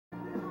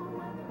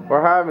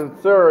We're having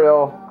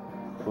cereal.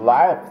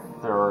 Live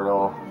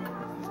cereal.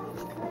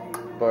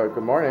 But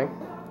good morning.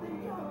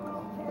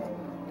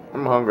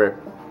 I'm hungry.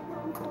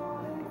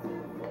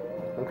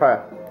 Okay.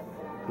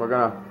 We're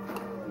gonna...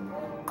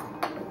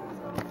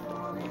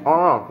 I don't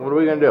know. What are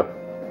we gonna do?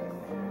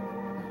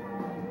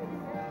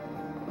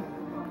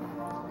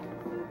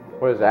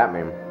 What does that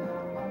mean?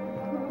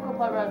 We'll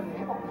play Resident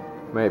Evil.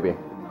 Maybe.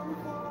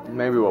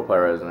 Maybe we'll play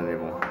Resident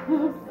Evil.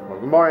 Well,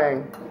 good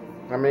morning.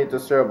 I'm gonna eat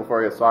this cereal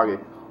before it gets soggy.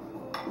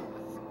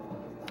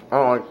 I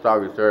don't like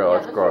soggy cereal. Yeah,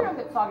 It's the gross.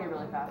 cereal gets soggy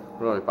really fast.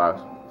 Really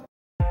fast.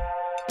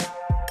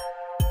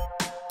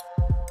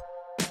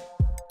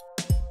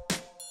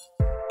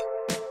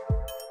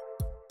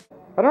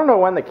 I don't know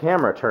when the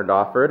camera turned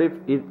off, or if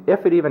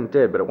it even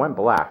did, but it went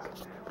black.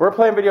 We're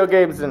playing video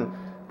games, and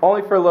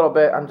only for a little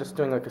bit. I'm just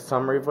doing like a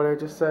summary of what I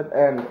just said,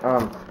 and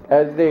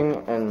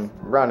editing and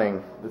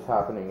running is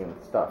happening and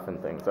stuff and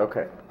things.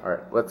 Okay, all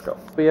right, let's go.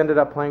 We ended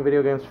up playing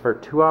video games for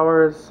 2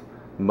 hours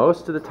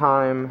most of the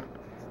time.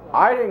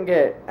 I didn't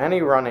get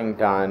any running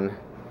done.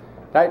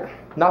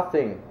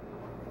 Nothing.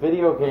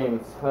 Video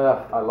games.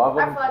 I love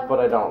them, but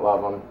I don't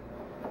love them.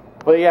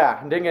 But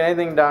yeah, didn't get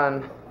anything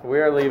done. We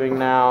are leaving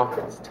now.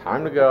 It's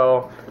time to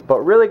go.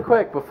 But really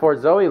quick, before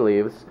Zoe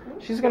leaves,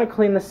 she's gonna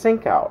clean the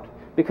sink out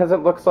because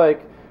it looks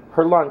like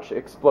her lunch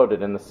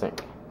exploded in the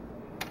sink.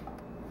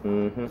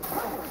 There you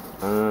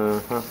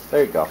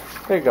go.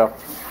 There you go.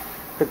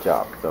 Good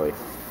job, Zoe.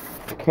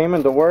 I came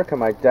into work and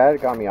my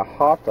dad got me a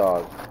hot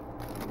dog.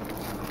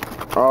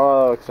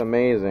 Oh, it looks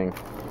amazing.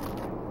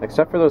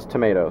 Except for those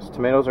tomatoes.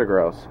 Tomatoes are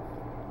gross.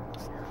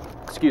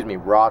 Excuse me,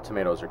 raw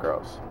tomatoes are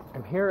gross.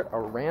 I'm here at a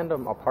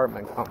random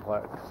apartment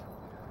complex.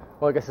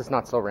 Well, I guess it's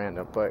not so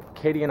random, but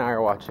Katie and I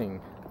are watching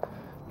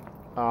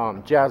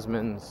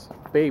Jasmine's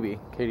baby,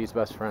 Katie's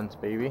best friend's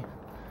baby.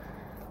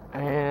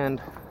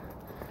 And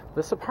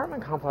this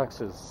apartment complex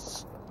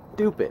is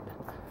stupid.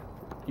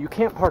 You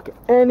can't park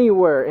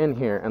anywhere in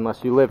here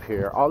unless you live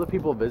here. All the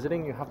people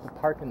visiting, you have to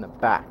park in the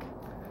back.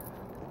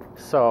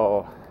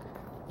 So,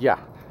 yeah.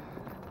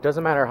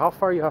 Doesn't matter how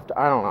far you have to...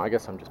 I don't know, I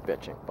guess I'm just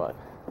bitching, but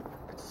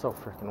it's so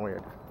freaking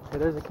weird. Hey,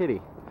 there's a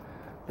kitty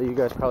that you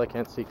guys probably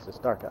can't see because it's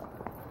dark out.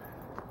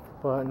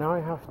 But now I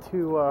have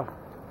to,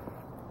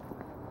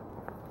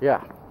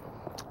 yeah.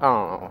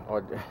 I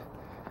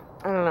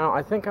don't know.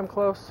 I think I'm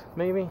close,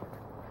 maybe.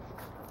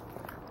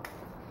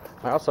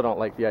 I also don't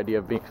like the idea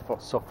of being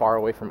so far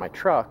away from my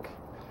truck.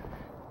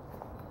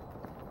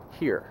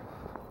 Here.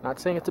 Not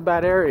saying it's a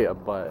bad area,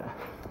 but...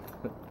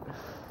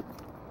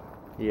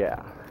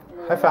 yeah.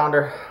 I found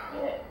her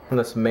in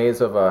this maze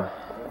of a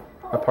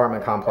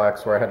apartment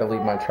complex where I had to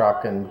leave my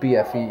truck in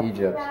BFE,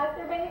 Egypt.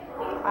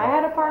 I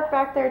had to park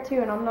back there too,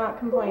 and I'm not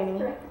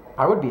complaining.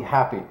 I would be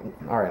happy.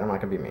 Alright, I'm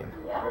not gonna be mean.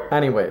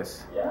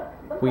 Anyways,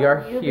 we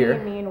are here. You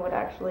being mean would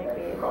actually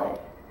be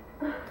like...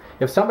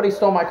 If somebody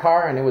stole my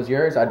car and it was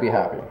yours, I'd be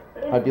happy.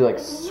 I'd be like,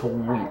 sweet.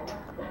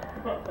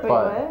 Wait, but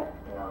what?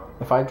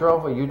 if I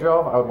drove what you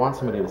drove, I would want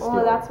somebody to steal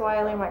Well, that's why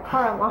I leave my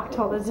car unlocked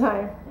all the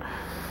time.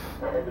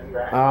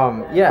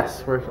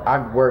 Yes,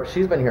 I've worked.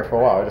 She's been here for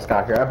a while. I just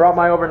got here. I brought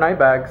my overnight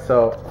bag,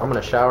 so I'm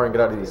gonna shower and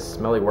get out of these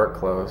smelly work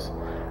clothes.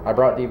 I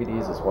brought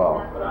DVDs as well.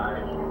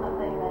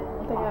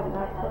 They have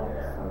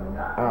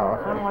Netflix. Oh,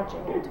 okay. I'm watching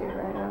YouTube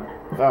right now.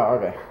 Oh,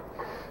 okay.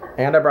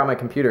 And I brought my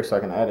computer so I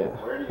can edit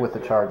with the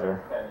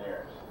charger.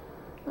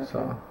 Okay.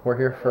 So we're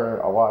here for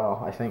a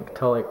while, I think,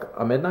 till like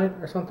a midnight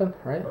or something,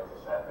 right?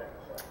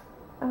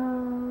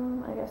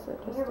 I guess it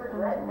just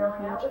depends on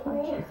how much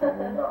fun she's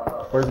having.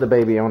 Where's the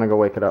baby? I want to go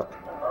wake it up.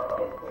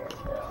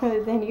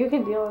 Then you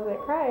can deal with it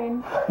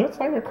crying. It's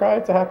not gonna cry.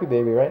 It's a happy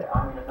baby, right?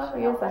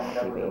 She is a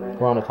happy baby.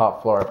 We're on the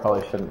top floor. I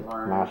probably shouldn't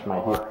mash my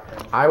heat.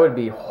 I would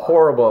be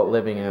horrible at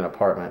living in an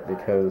apartment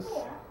because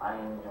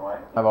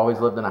I've always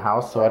lived in a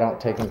house, so I don't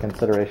take in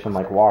consideration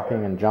like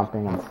walking and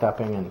jumping and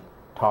stepping and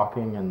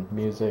talking and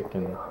music,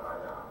 and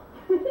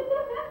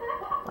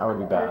I would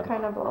be bad. You're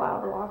kind of a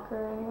loud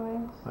walker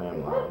anyways. I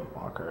am a loud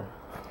walker.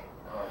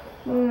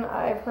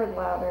 I've heard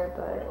louder,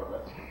 but...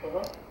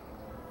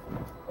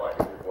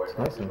 It's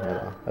nice in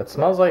here though. It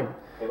smells like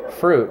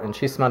fruit, and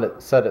she said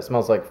it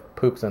smells like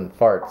poops and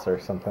farts or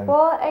something.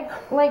 Well,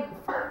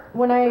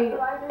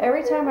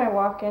 every time I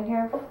walk in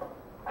here,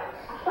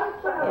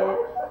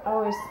 it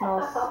always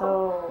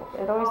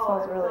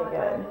smells really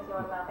good.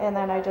 And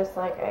then I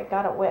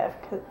got a whiff,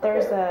 because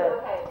there's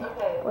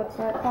what's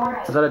that called?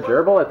 Is that a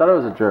gerbil? I thought it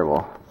was a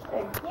gerbil.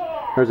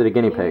 Or is it a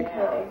guinea pig?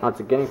 Oh, it's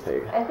a guinea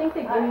pig. I think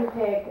the guinea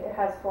pig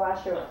has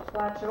flatulence.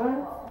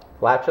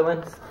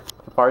 Flatulence?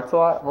 Farts a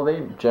lot? Well,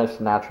 they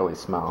just naturally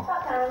smell.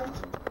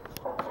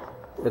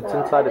 It's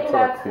inside its little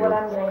that's tube. what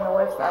I'm getting the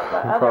whiffs of,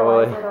 but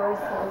Probably. otherwise it always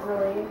smells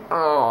really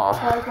Oh.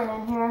 pleasant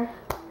in here.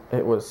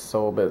 It was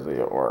so busy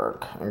at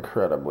work.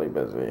 Incredibly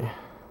busy.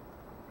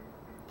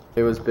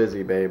 It was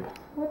busy, babe.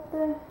 What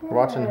the heck? You're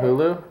watching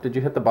Hulu? Did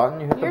you hit the button?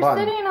 You hit the You're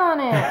button. sitting on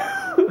it.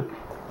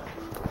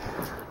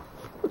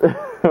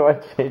 Am I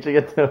changing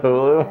it to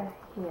Hulu?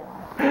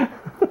 Yeah.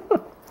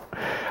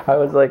 I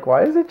was like,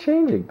 why is it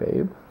changing,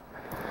 babe?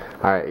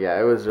 Alright, yeah,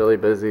 it was really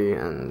busy,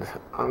 and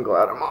I'm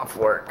glad I'm off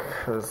work,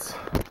 because,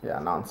 yeah,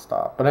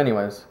 non-stop. But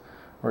anyways,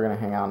 we're going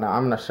to hang out now.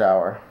 I'm going to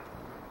shower.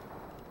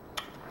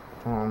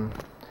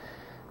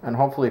 And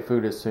hopefully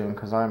food is soon,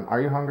 because are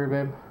you hungry,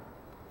 babe?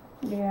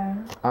 Yeah.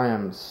 I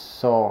am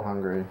so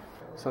hungry.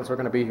 Since we're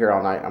going to be here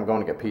all night, I'm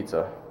going to get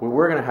pizza. We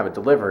were going to have it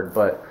delivered,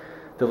 but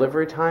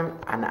delivery time,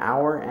 an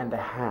hour and a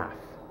half.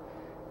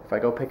 If I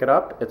go pick it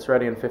up, it's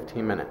ready in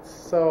 15 minutes.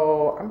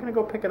 So I'm going to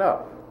go pick it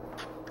up.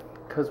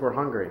 Because we're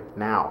hungry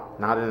now,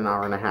 not in an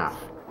hour and a half.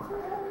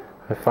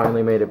 I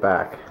finally made it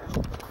back.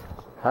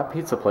 That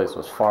pizza place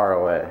was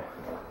far away.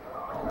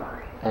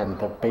 And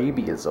the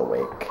baby is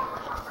awake.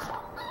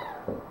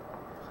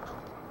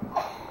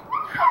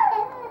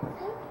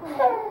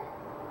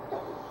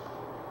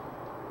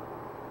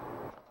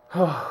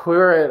 We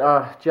were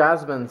at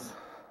Jasmine's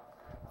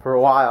for a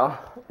while.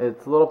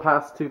 It's a little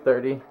past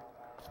 2:30.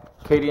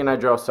 Katie and I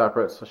drove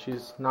separate, so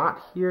she's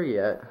not here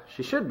yet.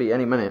 She should be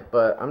any minute,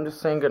 but I'm just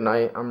saying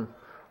goodnight.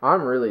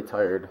 I'm really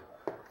tired.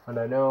 And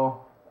I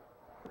know...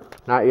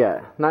 Not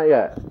yet.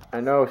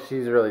 I know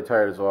she's really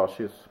tired as well.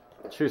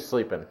 She was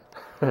sleeping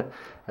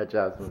at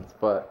Jasmine's.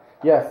 But,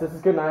 yes, this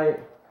is goodnight.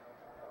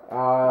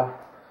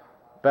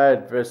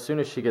 Bed, as soon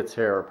as she gets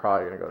here, we're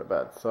probably going to go to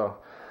bed. So,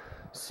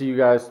 see you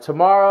guys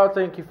tomorrow.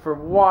 Thank you for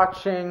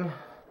watching.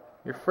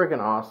 You're freaking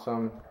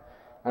awesome.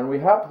 And we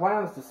have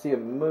plans to see a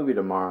movie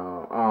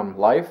tomorrow.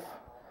 Life.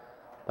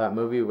 That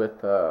movie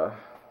with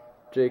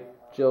Jake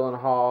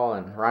Gyllenhaal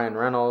and Ryan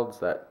Reynolds.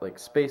 That, like,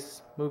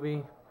 space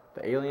movie.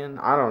 The Alien.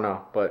 I don't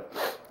know. But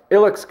it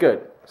looks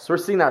good. So we're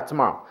seeing that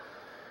tomorrow.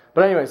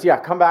 But anyways, yeah,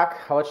 come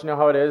back. I'll let you know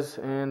how it is.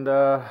 And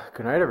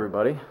good night,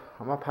 everybody.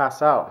 I'm going to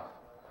pass out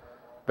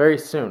very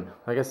soon.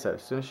 Like I said,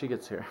 as soon as she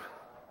gets here.